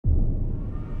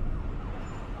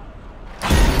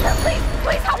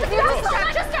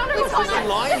There's a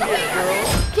line here,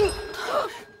 girl.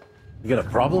 You got a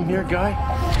problem here, guy?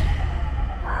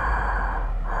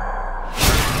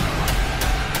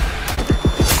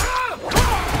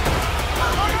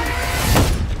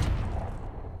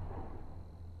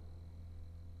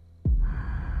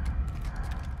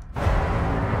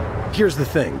 Here's the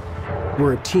thing.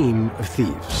 We're a team of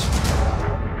thieves.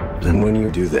 And when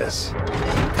you do this,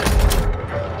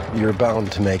 you're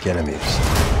bound to make enemies.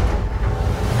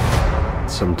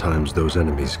 Sometimes those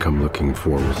enemies come looking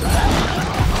forward.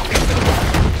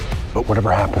 But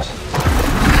whatever happens,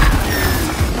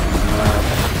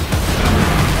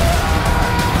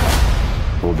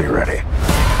 we'll be ready.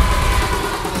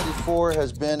 2024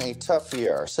 has been a tough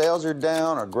year. Our sales are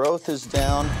down, our growth is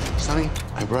down. Sonny,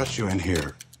 I brought you in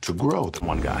here to grow the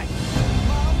one guy.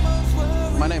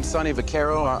 My name's Sonny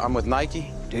Vaccaro. I'm with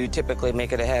Nike. Do you typically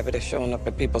make it a habit of showing up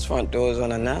at people's front doors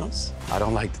unannounced? I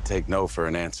don't like to take no for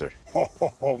an answer.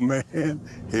 Oh, man.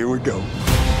 Here we go.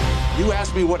 You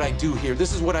ask me what I do here.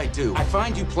 This is what I do. I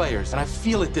find you players, and I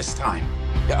feel it this time.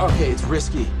 Yeah, okay, it's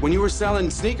risky. When you were selling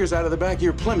sneakers out of the back of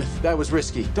your Plymouth, that was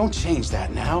risky. Don't change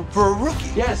that now. For a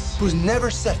rookie? Yes. Who's never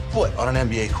set foot on an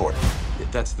NBA court.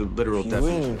 That's the literal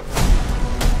definition.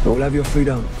 you'll have your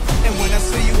freedom. And when I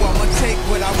see you, I'ma take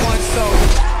what I want, so.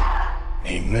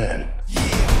 Amen. Yeah.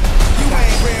 You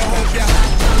ain't real, hope y'all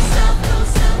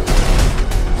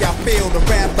feel the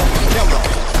wrath of Yellow.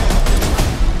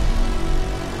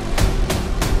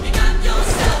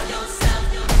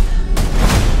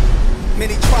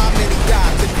 Many try, many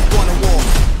die, if you wanna war.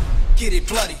 Get it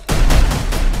bloody.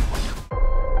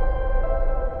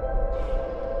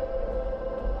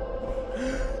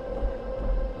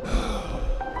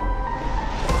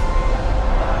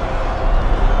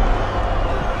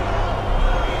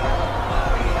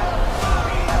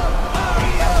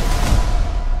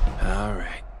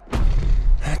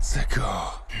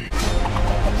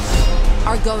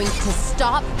 Are going to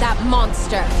stop that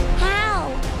monster. How?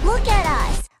 Look at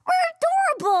us.